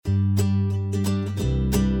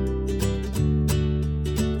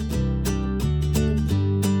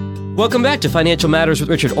Welcome back to Financial Matters with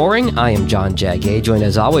Richard Oring. I am John Jagay, joined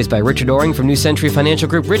as always by Richard Oring from New Century Financial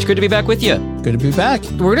Group. Rich, good to be back with you. Good to be back.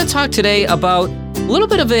 We're going to talk today about a little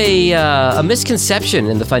bit of a misconception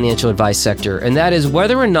in the financial advice sector, and that is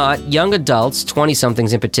whether or not young adults,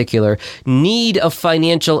 20-somethings in particular, need a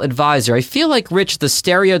financial advisor. I feel like, Rich, the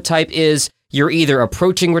stereotype is you're either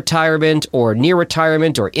approaching retirement or near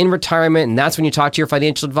retirement or in retirement, and that's when you talk to your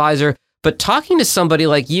financial advisor. But talking to somebody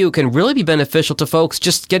like you can really be beneficial to folks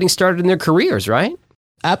just getting started in their careers, right?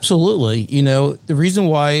 Absolutely. You know, the reason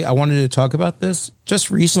why I wanted to talk about this,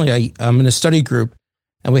 just recently, I'm in a study group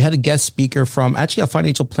and we had a guest speaker from actually a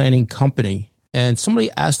financial planning company. And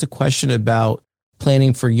somebody asked a question about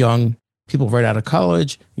planning for young people right out of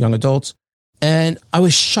college, young adults. And I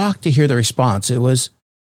was shocked to hear the response. It was,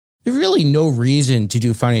 there's really no reason to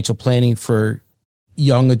do financial planning for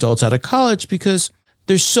young adults out of college because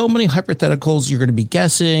there's so many hypotheticals you're going to be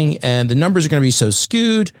guessing and the numbers are going to be so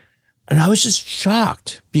skewed. And I was just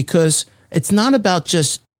shocked because it's not about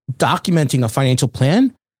just documenting a financial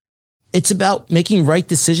plan. It's about making right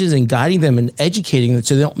decisions and guiding them and educating them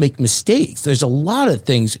so they don't make mistakes. There's a lot of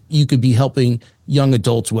things you could be helping young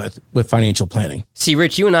adults with financial planning. See,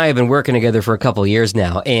 Rich, you and I have been working together for a couple of years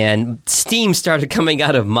now, and steam started coming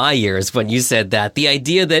out of my ears when you said that. The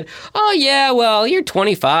idea that, oh, yeah, well, you're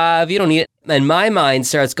 25, you don't need it. And my mind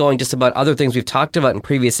starts going just about other things we've talked about in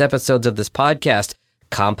previous episodes of this podcast.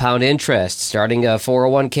 Compound interest, starting a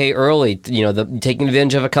 401k early, taking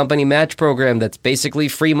advantage of a company match program that's basically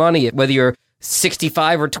free money, whether you're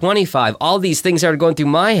 65 or 25. All these things started going through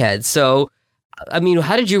my head. So, I mean,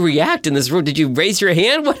 how did you react in this room? Did you raise your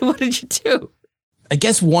hand? What did you do? I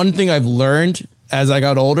guess one thing I've learned as I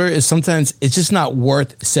got older is sometimes it's just not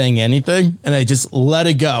worth saying anything, and I just let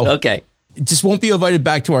it go. Okay. It just won't be invited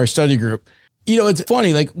back to our study group. You know, it's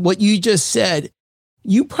funny, like what you just said,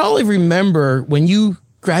 you probably remember when you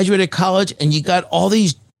graduated college and you got all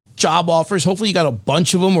these job offers. Hopefully you got a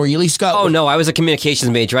bunch of them, or you at least got... Oh, no, I was a communications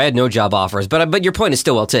major. I had no job offers, but your point is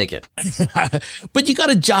still well taken. But you got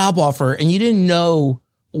a job offer and you didn't know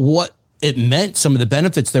what it meant, some of the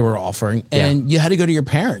benefits they were offering. And you had to go to your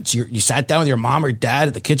parents. You sat down with your mom or dad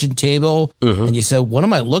at the kitchen table and you said, what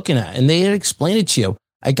am I looking at? And they had explained it to you.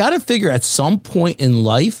 I got to figure at some point in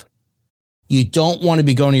life, you don't want to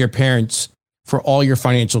be going to your parents for all your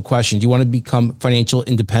financial questions. You want to become financial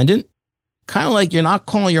independent. Kind of like you're not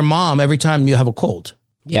calling your mom every time you have a cold.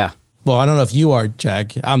 Yeah. Well, I don't know if you are,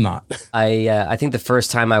 Jack. I'm not. I think the first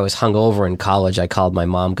time I was hungover in college, I called my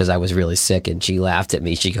mom because I was really sick, and she laughed at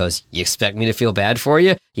me. She goes, "You expect me to feel bad for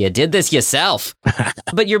you? You did this yourself."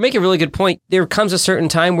 But you're making a really good point. There comes a certain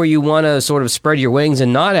time where you want to sort of spread your wings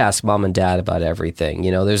and not ask mom and dad about everything. You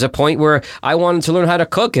know, there's a point where I wanted to learn how to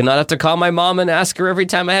cook and not have to call my mom and ask her every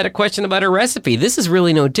time I had a question about her recipe. This is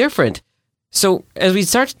really no different. So as we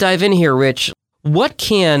start to dive in here, Rich, what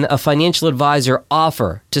can a financial advisor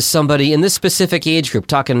offer to somebody in this specific age group,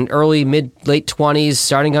 talking early, mid, late 20s,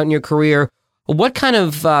 starting out in your career? What kind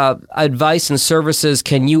of advice and services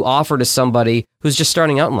can you offer to somebody who's just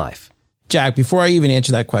starting out in life? Jack, before I even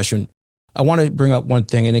answer that question, I want to bring up one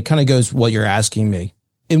thing, and it kind of goes what you're asking me.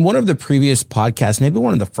 In one of the previous podcasts, maybe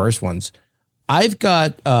one of the first ones, I've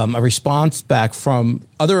got a response back from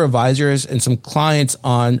other advisors and some clients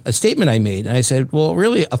on a statement I made. And I said, well,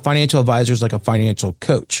 really, a financial advisor is like a financial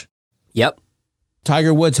coach. Yep.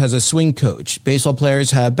 Tiger Woods has a swing coach. Baseball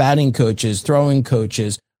players have batting coaches, throwing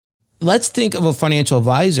coaches. Let's think of a financial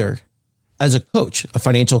advisor as a coach, a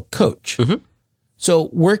financial coach. Mm-hmm. So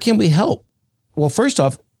where can we help? Well, first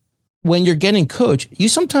off, when you're getting coached, you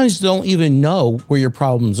sometimes don't even know where your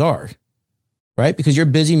problems are. Right? Because you're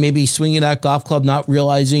busy maybe swinging that golf club, not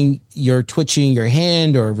realizing you're twitching your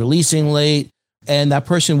hand or releasing late. And that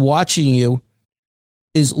person watching you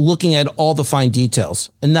is looking at all the fine details.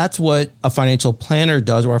 And that's what a financial planner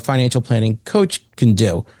does, or a financial planning coach can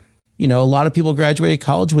do. You know, a lot of people graduated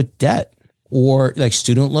college with debt, or like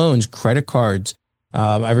student loans, credit cards.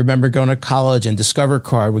 I remember going to college and Discover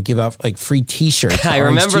Card would give out like free t-shirts. I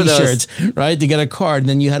remember those, right? To get a card. And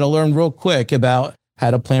then you had to learn real quick about how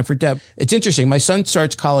to plan for debt. It's interesting. My son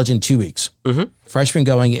starts college in 2 weeks, freshman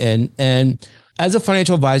going in. And as a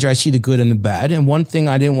financial advisor, I see the good and the bad. And one thing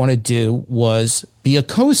I didn't want to do was be a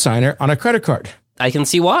co-signer on a credit card. I can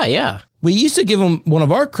see why, yeah. We used to give him one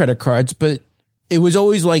of our credit cards, but it was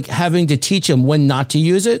always like having to teach him when not to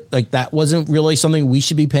use it. Like that wasn't really something we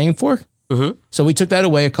should be paying for. So we took that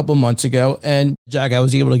away a couple of months ago. And Jack, I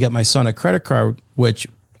was able to get my son a credit card, which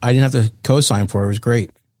I didn't have to co-sign for. It was great.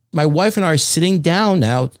 My wife and I are sitting down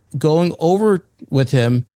now, going over with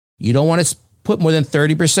him. You don't want to put more than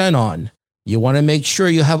 30% on. You want to make sure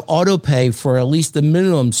you have auto pay for at least the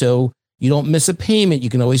minimum, so You don't miss a payment. You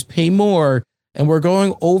can always pay more. And we're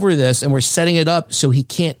going over this and we're setting it up so he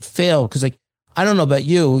can't fail. Cause like, I don't know about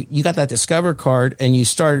you, you got that Discover card and you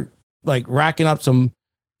start like racking up some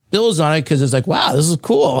bills on it because it's like, wow, this is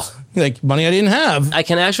cool. Like money I didn't have. I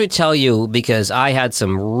can actually tell you because I had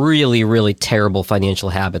some really, really terrible financial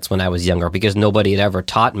habits when I was younger because nobody had ever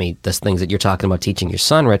taught me the things that you're talking about teaching your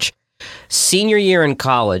son, Rich. Senior year in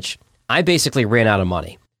college, I basically ran out of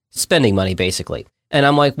money, spending money basically. And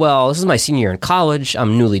I'm like, well, this is my senior year in college.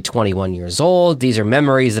 I'm newly 21 years old. These are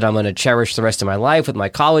memories that I'm going to cherish the rest of my life with my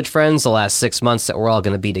college friends, the last 6 months that we're all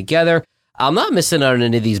going to be together. I'm not missing out on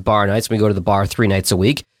any of these bar nights. We go to the bar 3 nights a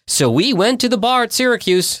week. So we went to the bar at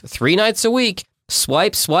Syracuse 3 nights a week.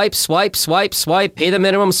 Swipe, swipe, swipe, swipe, swipe, pay the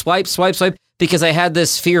minimum, swipe, swipe, swipe. Because I had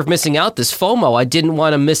this fear of missing out, this FOMO. I didn't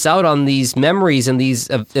want to miss out on these memories and these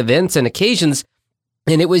events and occasions.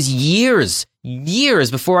 And it was years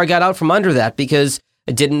before I got out from under that because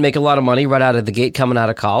I didn't make a lot of money right out of the gate coming out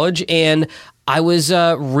of college. And I was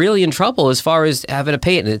really in trouble as far as having to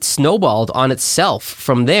pay it. And it snowballed on itself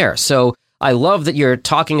from there. So I love that you're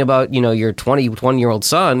talking about, your 21-year-old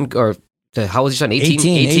son, or how old is your son?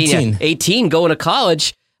 18, going to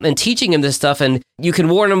college and teaching him this stuff. And you can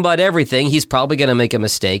warn him about everything. He's probably going to make a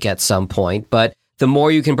mistake at some point. But the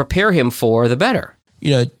more you can prepare him for, the better.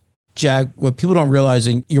 Jack, what people don't realize,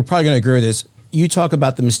 and you're probably going to agree with this, you talk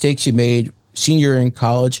about the mistakes you made senior year in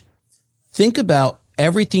college. Think about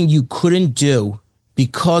everything you couldn't do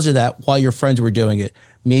because of that while your friends were doing it.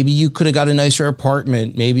 Maybe you could have got a nicer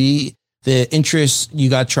apartment. Maybe the interest you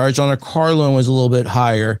got charged on a car loan was a little bit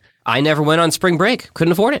higher. I never went on spring break.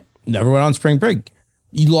 Couldn't afford it. Never went on spring break.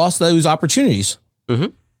 You lost those opportunities.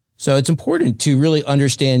 Mm-hmm. So it's important to really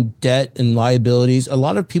understand debt and liabilities. A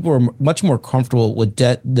lot of people are much more comfortable with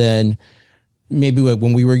debt than maybe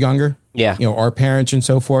when we were younger. Yeah. Our parents and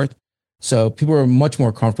so forth. So people are much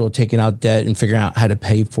more comfortable taking out debt and figuring out how to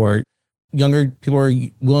pay for it. Younger people are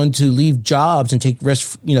willing to leave jobs and take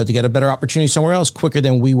risks, to get a better opportunity somewhere else quicker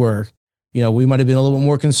than we were. We might have been a little bit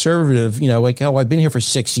more conservative, like, oh, I've been here for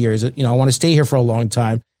 6 years. I want to stay here for a long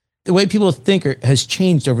time. The way people think has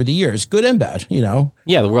changed over the years, good and bad,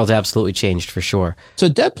 Yeah, the world's absolutely changed for sure. So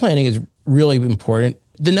debt planning is really important.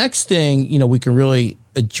 The next thing, we can really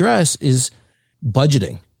address is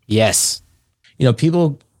budgeting. Yes.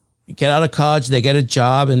 People get out of college, they get a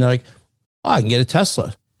job, and they're like, oh, I can get a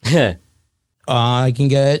Tesla. I can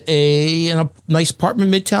get a nice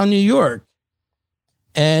apartment in Midtown New York.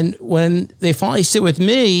 And when they finally sit with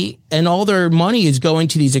me and all their money is going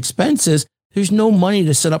to these expenses, there's no money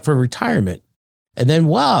to set up for retirement. And then,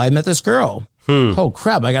 wow, I met this girl. Oh,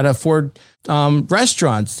 crap, I got to afford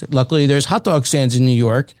restaurants. Luckily, there's hot dog stands in New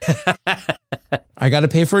York. I got to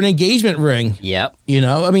pay for an engagement ring. Yep.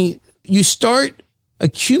 You start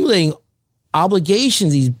accumulating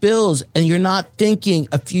obligations, these bills, and you're not thinking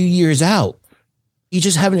a few years out. You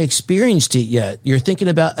just haven't experienced it yet. You're thinking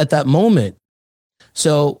about at that moment.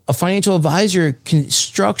 So a financial advisor can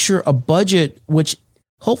structure a budget which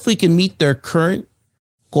hopefully can meet their current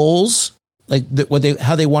goals, like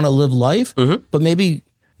how they want to live life, but maybe,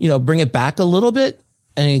 bring it back a little bit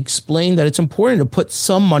and explain that it's important to put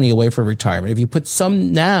some money away for retirement. If you put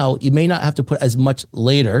some now, you may not have to put as much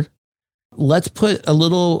later. Let's put a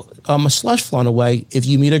little a slush fund away if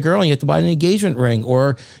you meet a girl and you have to buy an engagement ring,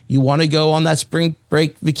 or you want to go on that spring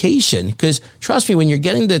break vacation. Because trust me, when you're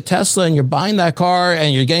getting the Tesla and you're buying that car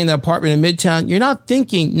and you're getting the apartment in Midtown, you're not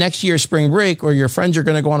thinking next year spring break or your friends are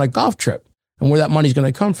going to go on a golf trip and where that money's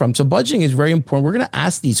going to come from. So budgeting is very important. We're going to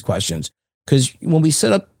ask these questions because when we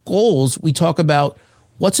set up goals, we talk about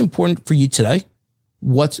what's important for you today,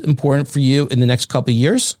 what's important for you in the next couple of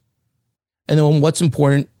years, and then what's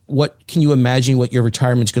important. What can you imagine what your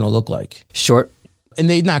retirement's going to look like? Sure. And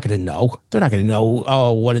they're not going to know. They're not going to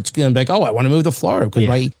know, what it's going to be like. Oh, I want to move to Florida because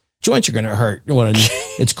my joints are going to hurt when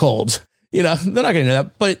it's cold. They're not going to know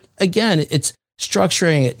that. But again, it's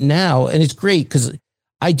structuring it now. And it's great because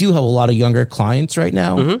I do have a lot of younger clients right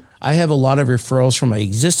now. Mm-hmm. I have a lot of referrals from my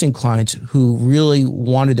existing clients who really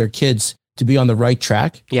wanted their kids to be on the right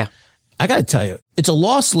track. Yeah. I got to tell you, it's a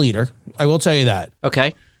loss leader. I will tell you that.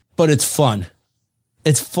 Okay. But it's fun.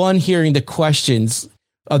 It's fun hearing the questions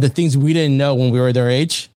of the things we didn't know when we were their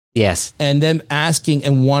age. Yes. And them asking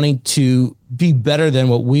and wanting to be better than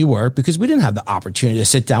what we were because we didn't have the opportunity to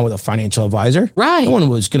sit down with a financial advisor. Right. No one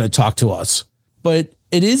was going to talk to us. But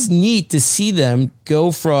it is neat to see them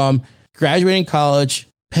go from graduating college,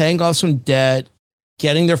 paying off some debt,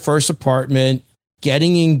 getting their first apartment,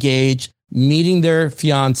 getting engaged, meeting their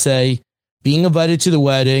fiance, being invited to the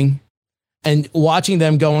wedding, and watching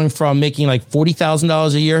them going from making like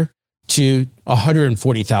 $40,000 a year to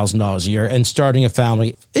 $140,000 a year and starting a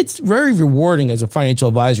family. It's very rewarding as a financial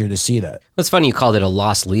advisor to see that. It's funny you called it a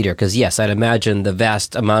lost leader because, yes, I'd imagine the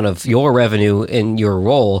vast amount of your revenue in your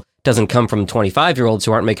role doesn't come from 25-year-olds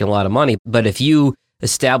who aren't making a lot of money. But if you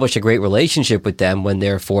establish a great relationship with them when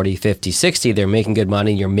they're 40, 50, 60, they're making good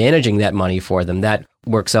money, you're managing that money for them, that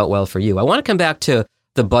works out well for you. I want to come back to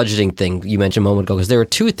the budgeting thing you mentioned a moment ago because there are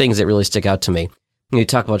two things that really stick out to me when you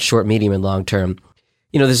talk about short, medium, and long term.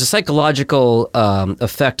 There's a psychological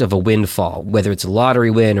effect of a windfall, whether it's a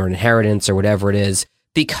lottery win or inheritance or whatever it is,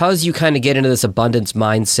 because you kind of get into this abundance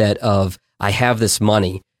mindset of, I have this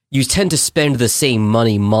money. You tend to spend the same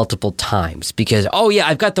money multiple times because, oh yeah,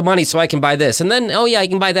 I've got the money so I can buy this. And then, oh yeah, I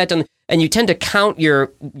can buy that. And you tend to count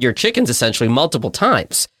your chickens essentially multiple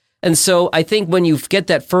times. And so I think when you get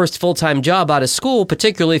that first full-time job out of school,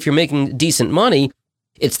 particularly if you're making decent money,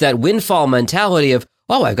 it's that windfall mentality of,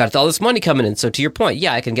 oh, I've got all this money coming in. So to your point,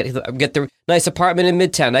 yeah, I can get the nice apartment in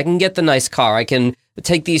Midtown. I can get the nice car. I can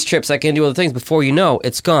take these trips. I can do other things. Before you know,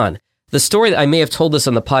 it's gone. The story that I may have told this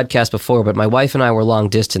on the podcast before, but my wife and I were long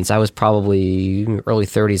distance. I was probably early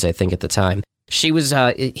 30s, I think, at the time. She was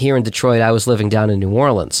here in Detroit. I was living down in New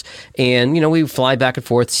Orleans. And, we would fly back and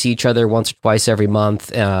forth, see each other once or twice every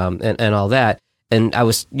month and all that. And I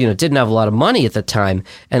was, didn't have a lot of money at the time.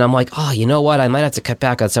 And I'm like, oh, you know what? I might have to cut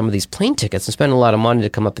back on some of these plane tickets and spend a lot of money to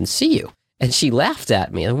come up and see you. And she laughed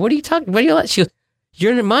at me. What are you talking? She goes,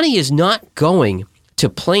 your money is not going to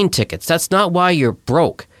plane tickets. That's not why you're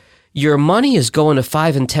broke. Your money is going to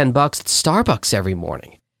 $5 and $10 at Starbucks every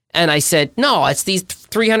morning. And I said, no, it's these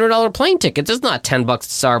 $300 plane tickets. It's not $10 at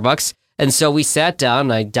Starbucks. And so we sat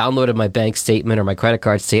down and I downloaded my bank statement or my credit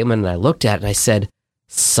card statement and I looked at it and I said,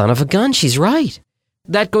 son of a gun, she's right.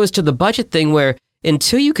 That goes to the budget thing where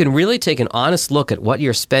until you can really take an honest look at what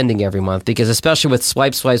you're spending every month, because especially with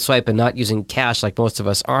swipe, and not using cash like most of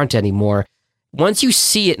us aren't anymore, once you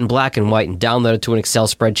see it in black and white and download it to an Excel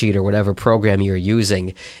spreadsheet or whatever program you're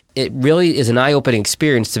using, it really is an eye-opening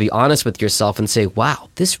experience to be honest with yourself and say, wow,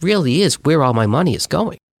 this really is where all my money is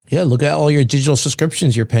going. Yeah, look at all your digital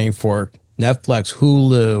subscriptions you're paying for. Netflix,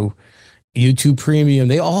 Hulu, YouTube Premium,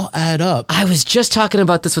 they all add up. I was just talking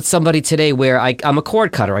about this with somebody today where I'm a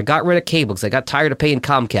cord cutter. I got rid of cable because I got tired of paying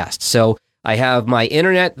Comcast. So I have my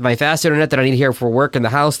internet, my fast internet that I need here for work in the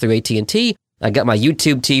house through AT&T. I got my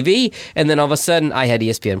YouTube TV, and then all of a sudden I had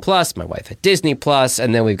ESPN Plus, my wife had Disney Plus,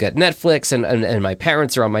 and then we've got Netflix, and my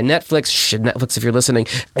parents are on my Netflix. Shit, Netflix if you're listening.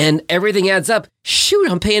 And everything adds up.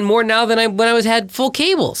 Shoot, I'm paying more now than when I had full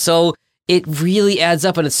cable. So it really adds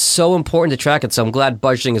up, and it's so important to track it. So I'm glad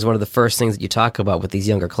budgeting is one of the first things that you talk about with these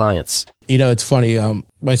younger clients. It's funny.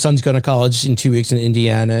 My son's going to college in 2 weeks in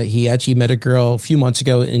Indiana. He actually met a girl a few months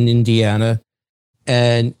ago in Indiana,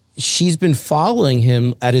 and she's been following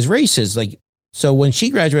him at his races. So when she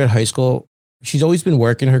graduated high school, she's always been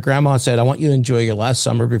working. Her grandma said, I want you to enjoy your last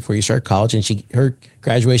summer before you start college. And her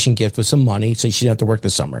graduation gift was some money, so she didn't have to work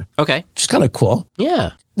this summer. Okay. Which is kind of cool.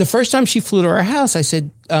 Yeah. The first time she flew to our house, I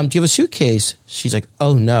said, do you have a suitcase? She's like,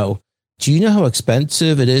 oh, no. Do you know how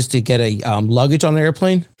expensive it is to get a luggage on an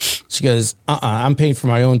airplane? She goes, I'm paying for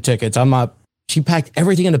my own tickets. I'm not. She packed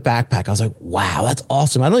everything in a backpack. I was like, wow, that's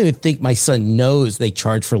awesome. I don't even think my son knows they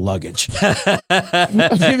charge for luggage.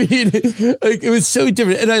 I mean, it was so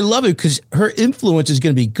different. And I love it because her influence is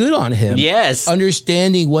going to be good on him. Yes.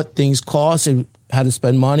 Understanding what things cost and how to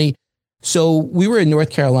spend money. So we were in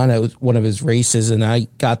North Carolina. It was one of his races, and I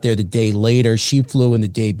got there the day later. She flew in the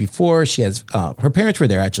day before. She has her parents were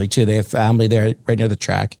there actually too. They have family there right near the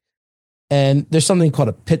track. And there's something called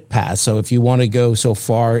a pit pass. So if you want to go so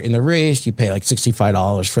far in the race, you pay like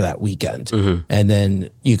 $65 for that weekend. Mm-hmm. And then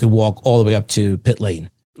you can walk all the way up to pit lane.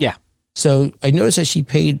 Yeah. So I noticed that she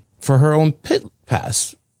paid for her own pit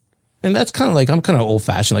pass. And that's kind of like, I'm kind of old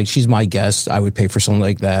fashioned. Like she's my guest. I would pay for something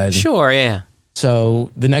like that. Sure. Yeah.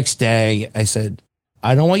 So the next day I said,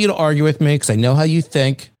 I don't want you to argue with me because I know how you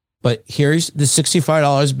think, but here's the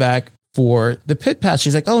 $65 back for the pit pass.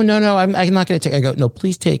 She's like, oh, no, I'm not going to take it. I go, no,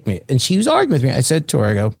 please take me. And she was arguing with me. I said to her,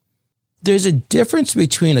 I go, there's a difference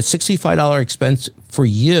between a $65 expense for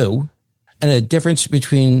you and a difference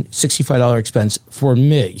between $65 expense for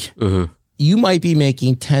me. Mm-hmm. You might be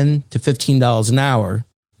making $10 to $15 an hour.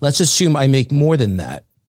 Let's assume I make more than that.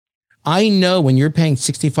 I know when you're paying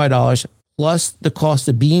 $65 plus the cost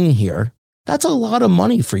of being here, that's a lot of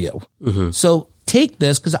money for you. Mm-hmm. So take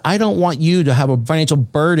this because I don't want you to have a financial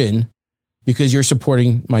burden because you're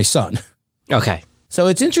supporting my son. Okay. So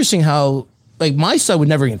it's interesting how, like, my son would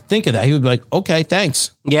never even think of that. He would be like, okay, thanks.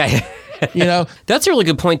 Yeah. That's a really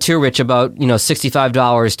good point too, Rich, about,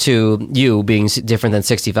 $65 to you being different than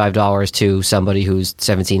 $65 to somebody who's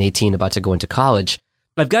 17, 18, about to go into college.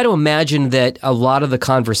 I've got to imagine that a lot of the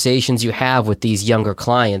conversations you have with these younger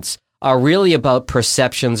clients are really about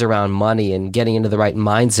perceptions around money and getting into the right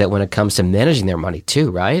mindset when it comes to managing their money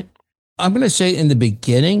too, right? I'm going to say in the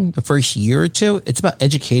beginning, the first year or two, it's about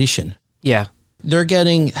education. Yeah. They're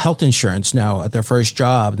getting health insurance now at their first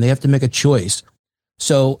job and they have to make a choice.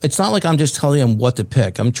 So it's not like I'm just telling them what to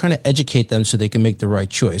pick. I'm trying to educate them so they can make the right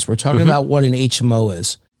choice. We're talking about what an HMO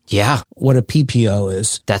is. Yeah. What a PPO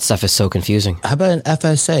is. That stuff is so confusing. How about an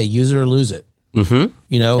FSA? Use it or lose it. Mm-hmm.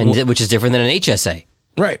 You know, and which is different than an HSA.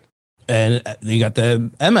 Right. And you got the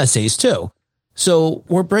MSAs too. So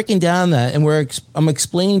we're breaking down that and I'm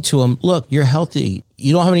explaining to them, look, you're healthy.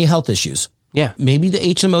 You don't have any health issues. Yeah. Maybe the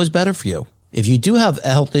HMO is better for you. If you do have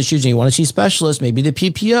health issues and you want to see specialists, maybe the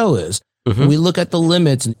PPO is. Mm-hmm. We look at the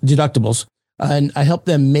limits and deductibles and I help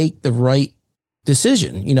them make the right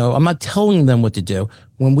decision. You know, I'm not telling them what to do.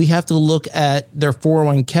 When we have to look at their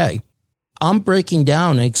 401k, I'm breaking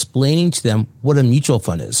down and explaining to them what a mutual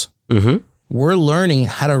fund is. Mm-hmm. We're learning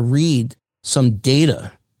how to read some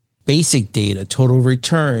data, basic data, total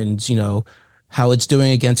returns, you know, how it's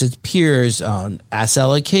doing against its peers on asset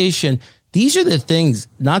allocation. These are the things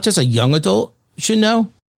not just a young adult should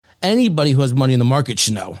know. Anybody who has money in the market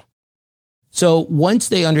should know. So once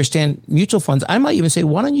they understand mutual funds, I might even say,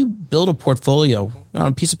 why don't you build a portfolio on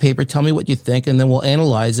a piece of paper? Tell me what you think, and then we'll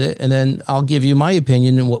analyze it. And then I'll give you my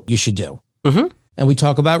opinion and what you should do. Mm-hmm. And we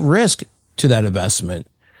talk about risk to that investment.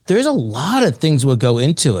 There's a lot of things will go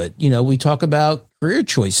into it. You know, we talk about career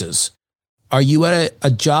choices. Are you at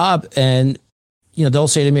a job and, you know, they'll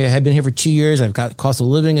say to me, I have been here for 2 years. I've got cost of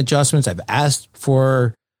living adjustments. I've asked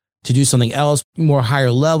to do something else, more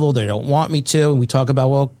higher level. They don't want me to. And we talk about,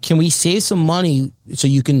 well, can we save some money so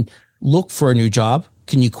you can look for a new job?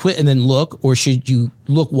 Can you quit and then look, or should you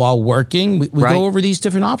look while working? We Right. go over these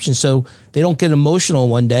different options so they don't get emotional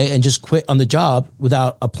one day and just quit on the job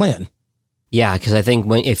without a plan. Yeah, because I think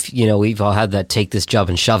if we've all had that take this job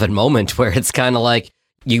and shove it moment where it's kind of like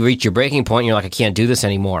you reach your breaking point and you're like, I can't do this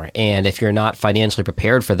anymore. And if you're not financially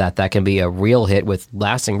prepared for that, that can be a real hit with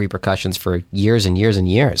lasting repercussions for years and years and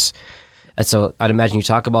years. And so I'd imagine you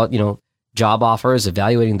talk about, job offers,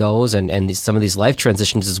 evaluating those and some of these life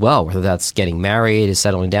transitions as well, whether that's getting married,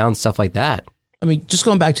 settling down, stuff like that. I mean, just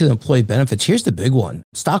going back to the employee benefits, here's the big one.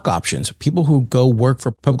 Stock options. People who go work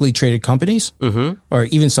for publicly traded companies or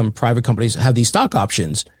even some private companies have these stock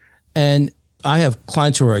options. And I have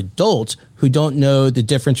clients who are adults who don't know the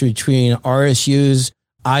difference between RSUs,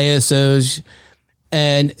 ISOs,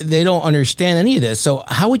 and they don't understand any of this. So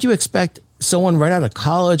how would you expect someone right out of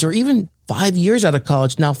college or even 5 years out of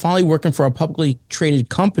college now finally working for a publicly traded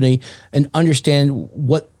company and understand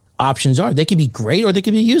what options are? They could be great or they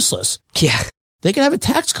could be useless. Yeah. They can have a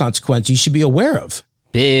tax consequence you should be aware of.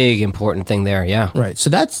 Big important thing there. Yeah. Right. So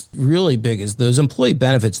that's really big is those employee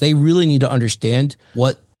benefits. They really need to understand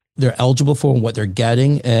what they're eligible for and what they're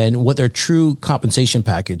getting and what their true compensation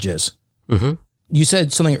package is. Mm-hmm. You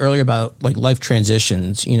said something earlier about like life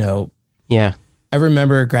transitions, Yeah. I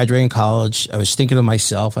remember graduating college. I was thinking to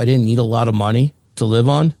myself, I didn't need a lot of money to live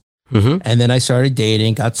on. Mm-hmm. And then I started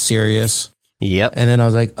dating, got serious. Yep. And then I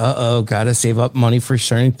was like, got to save up money for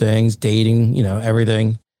certain things, dating,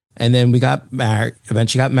 everything. And then we got married,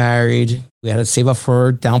 eventually got married. We had to save up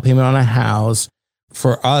for down payment on a house.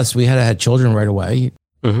 For us, we had to have children right away.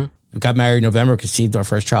 Mm-hmm. We got married in November, conceived our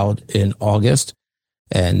first child in August.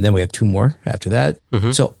 And then we have 2 more after that.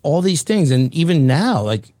 Mm-hmm. So all these things. And even now,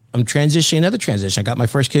 like I'm transitioning another transition. I got my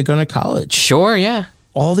first kid going to college. Sure. Yeah.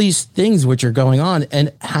 All these things which are going on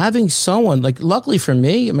and having someone like, luckily for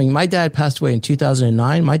me, I mean, my dad passed away in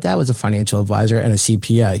 2009. My dad was a financial advisor and a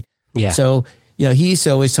CPA. Yeah. So, he used to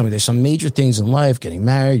always tell me there's some major things in life, getting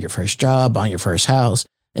married, your first job, buying your first house.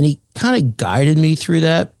 And he kind of guided me through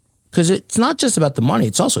that because it's not just about the money.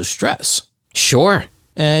 It's also stress. Sure.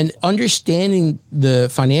 And understanding the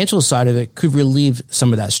financial side of it could relieve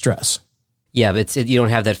some of that stress. Yeah, but you don't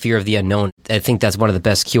have that fear of the unknown. I think that's one of the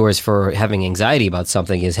best cures for having anxiety about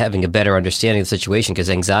something is having a better understanding of the situation, because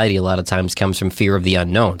anxiety a lot of times comes from fear of the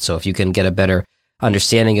unknown. So if you can get a better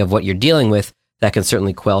understanding of what you're dealing with, that can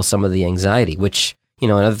certainly quell some of the anxiety, which,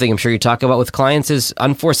 another thing I'm sure you talk about with clients is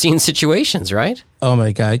unforeseen situations, right? Oh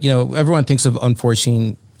my God. Everyone thinks of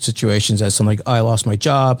unforeseen situations as something like, I lost my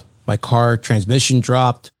job, my car transmission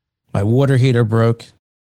dropped, my water heater broke.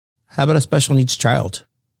 How about a special needs child?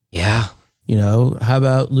 Yeah. How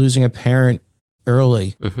about losing a parent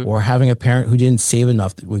early or having a parent who didn't save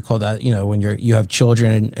enough? We call that, when you have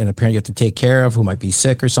children and a parent you have to take care of who might be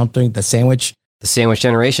sick or something, the sandwich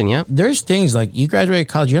generation. Yeah. There's things like you graduate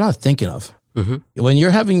college, you're not thinking of. Mm-hmm. When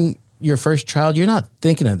you're having your first child, you're not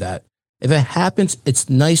thinking of that. If it happens, it's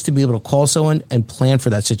nice to be able to call someone and plan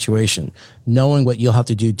for that situation, knowing what you'll have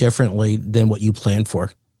to do differently than what you planned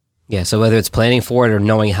for. Yeah, so whether it's planning for it or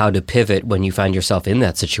knowing how to pivot when you find yourself in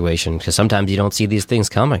that situation, because sometimes you don't see these things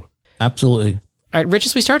coming. Absolutely. All right, Rich,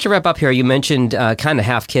 as we start to wrap up here, you mentioned kind of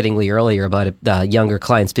half-kiddingly earlier about younger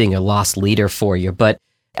clients being a lost leader for you, but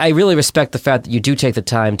I really respect the fact that you do take the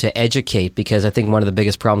time to educate, because I think one of the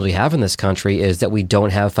biggest problems we have in this country is that we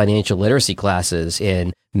don't have financial literacy classes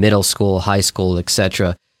in middle school, high school,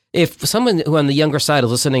 etc. If someone who on the younger side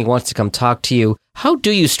is listening wants to come talk to you, how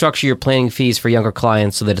do you structure your planning fees for younger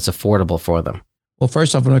clients so that it's affordable for them? Well,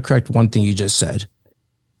 first off, I'm going to correct one thing you just said.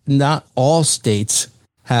 Not all states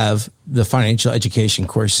have the financial education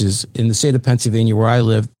courses. In the state of Pennsylvania, where I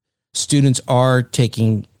live, students are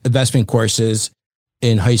taking investment courses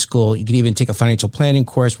in high school. You can even take a financial planning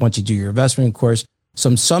course once you do your investment course.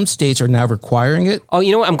 Some states are now requiring it. Oh,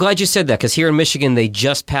 you know what? I'm glad you said that, because here in Michigan, they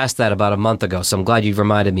just passed that about a month ago. So I'm glad you've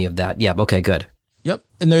reminded me of that. Yeah, okay, good. Yep.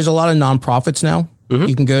 And there's a lot of nonprofits now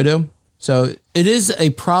you can go to. So it is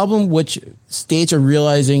a problem which states are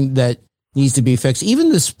realizing that needs to be fixed. Even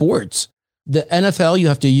the sports, the NFL, you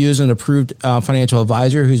have to use an approved financial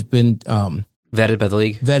advisor who's been vetted by the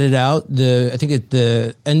league. Vetted out. I think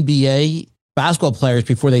the NBA basketball players,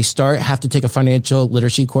 before they start, have to take a financial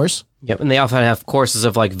literacy course. Yep, and they often have courses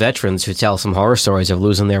of like veterans who tell some horror stories of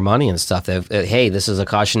losing their money and stuff. Hey, this is a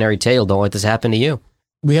cautionary tale. Don't let this happen to you.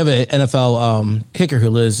 We have an NFL kicker who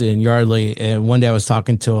lives in Yardley, and one day I was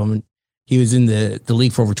talking to him. He was in the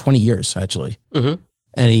league for over 20 years, actually. Mm-hmm.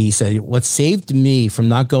 And he said, what saved me from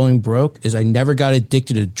not going broke is I never got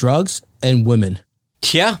addicted to drugs and women.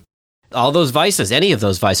 Yeah. All those vices, any of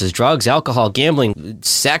those vices, drugs, alcohol, gambling,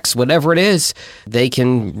 sex, whatever it is, they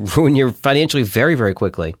can ruin you financially very, very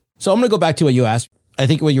quickly. So I'm going to go back to what you asked. I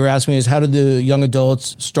think what you were asking me is, how did the young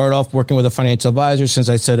adults start off working with a financial advisor, since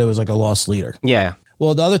I said it was like a lost leader? Yeah.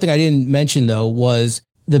 Well, the other thing I didn't mention, though, was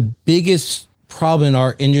the biggest problem in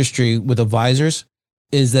our industry with advisors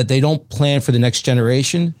is that they don't plan for the next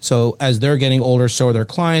generation. So as they're getting older, so are their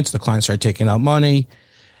clients. The clients start taking out money.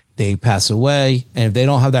 They pass away. And if they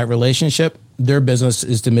don't have that relationship, their business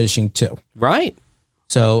is diminishing too. Right.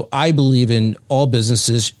 So I believe in all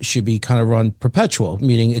businesses should be kind of run perpetual,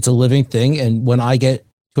 meaning it's a living thing. And when I get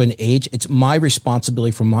to an age, it's my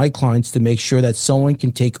responsibility for my clients to make sure that someone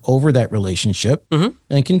can take over that relationship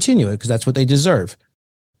and continue it, because that's what they deserve.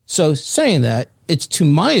 So saying that, it's to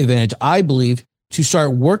my advantage, I believe, to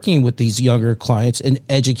start working with these younger clients and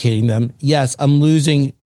educating them. Yes, I'm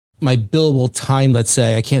losing my billable time. Let's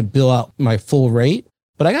say I can't bill out my full rate,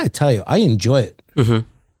 but I got to tell you, I enjoy it.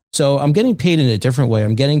 So I'm getting paid in a different way.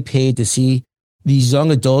 I'm getting paid to see these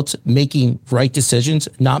young adults making right decisions,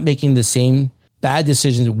 not making the same bad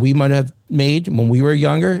decisions we might have made when we were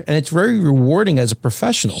younger. And it's very rewarding as a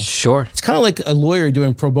professional. Sure. It's kind of like a lawyer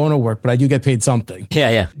doing pro bono work, but I do get paid something.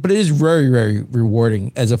 Yeah. But it is very, very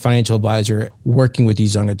rewarding as a financial advisor working with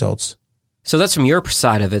these young adults. So that's from your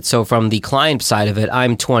side of it. So from the client side of it,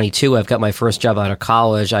 I'm 22. I've got my first job out of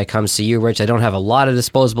college. I come see you, Rich. I don't have a lot of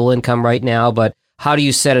disposable income right now, but how do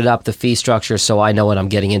you set it up, the fee structure, so I know what I'm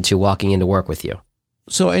getting into walking into work with you?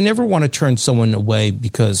 So I never want to turn someone away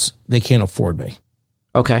because they can't afford me.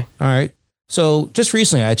 Okay. All right. So just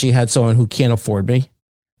recently, I actually had someone who can't afford me.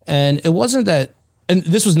 And it wasn't that, and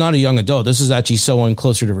this was not a young adult. This is actually someone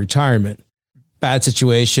closer to retirement, bad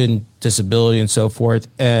situation, disability, and so forth.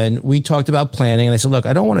 And we talked about planning. And I said, look,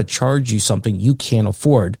 I don't want to charge you something you can't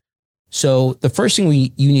afford. So the first thing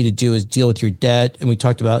you need to do is deal with your debt. And we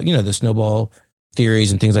talked about, the snowball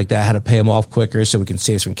theories and things like that, how to pay them off quicker so we can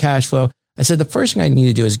save some cash flow. I said, the first thing I need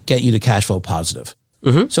to do is get you to cash flow positive.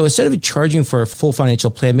 So instead of charging for a full financial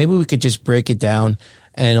plan, maybe we could just break it down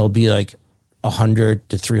and it'll be like $100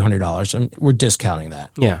 to $300. And we're discounting that.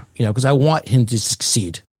 Yeah. Because I want him to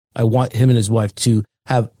succeed. I want him and his wife to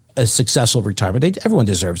have a successful retirement. Everyone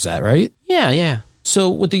deserves that, right? Yeah. So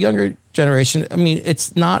with the younger generation,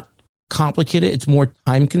 it's not complicated. It's more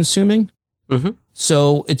time consuming.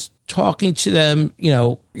 So it's talking to them,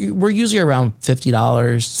 we're usually around $50,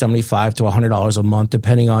 $75 to $100 a month,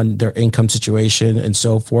 depending on their income situation and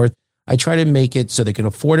so forth. I try to make it so they can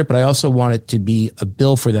afford it, but I also want it to be a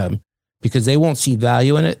bill for them because they won't see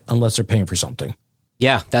value in it unless they're paying for something.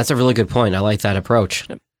 Yeah, that's a really good point. I like that approach.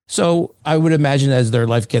 So I would imagine as their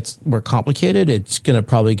life gets more complicated, it's going to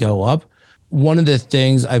probably go up. One of the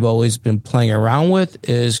things I've always been playing around with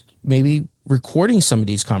is maybe recording some of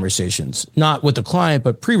these conversations, not with the client,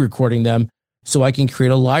 but pre-recording them so I can create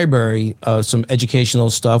a library of some educational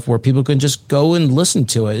stuff where people can just go and listen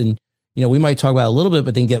to it and we might talk about it a little bit,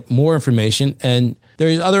 but then get more information. And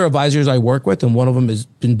there's other advisors I work with, and one of them has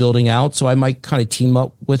been building out. So I might kind of team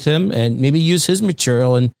up with him and maybe use his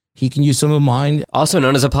material, and he can use some of mine. Also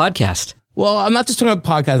known as a podcast. Well, I'm not just talking about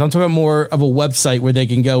podcasts. I'm talking about more of a website where they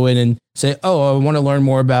can go in and say, oh, I want to learn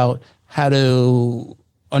more about how to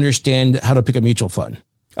understand how to pick a mutual fund.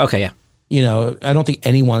 Okay, yeah. I don't think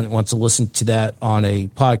anyone wants to listen to that on a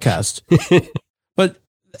podcast. But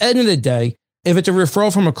at the end of the day, if it's a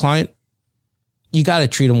referral from a client, you got to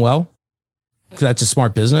treat them well, because that's a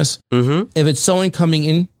smart business. Mm-hmm. If it's someone coming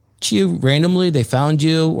in to you randomly, they found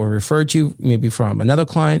you or referred to you maybe from another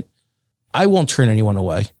client, I won't turn anyone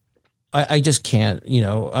away. I just can't.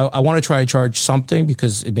 I want to try to charge something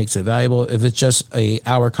because it makes it valuable. If it's just an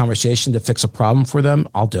hour conversation to fix a problem for them,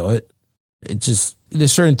 I'll do it. It's just,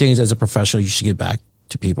 there's certain things as a professional you should get back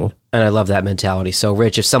to people. And I love that mentality. So,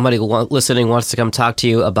 Rich, if somebody listening wants to come talk to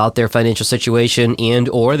you about their financial situation and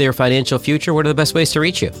or their financial future, what are the best ways to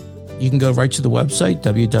reach you? You can go right to the website,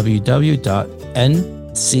 www.ncfg.com.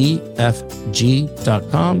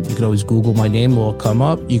 You can always Google my name, it will come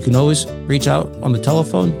up. You can always reach out on the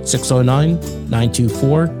telephone,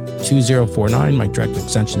 609-924-2049, my direct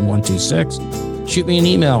extension 126. Shoot me an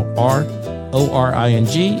email,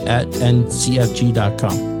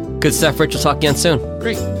 roring@ncfg.com. Good stuff, Rich. We'll talk again soon.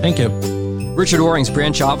 Great. Thank you. Richard Oring's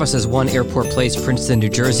branch office is 1 Airport Place, Princeton, New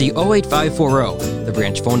Jersey, 08540. The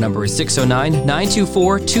branch phone number is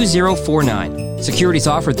 609-924-2049. Securities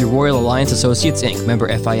offered through Royal Alliance Associates, Inc., member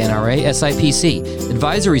FINRA, SIPC.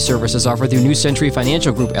 Advisory services offered through New Century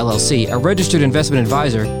Financial Group, LLC, a registered investment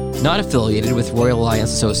advisor, not affiliated with Royal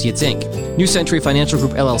Alliance Associates, Inc. New Century Financial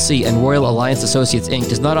Group, LLC and Royal Alliance Associates, Inc.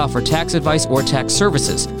 does not offer tax advice or tax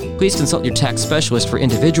services. Please consult your tax specialist for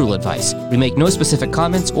individual advice. We make no specific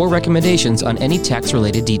comments or recommendations on any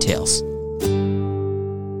tax-related details.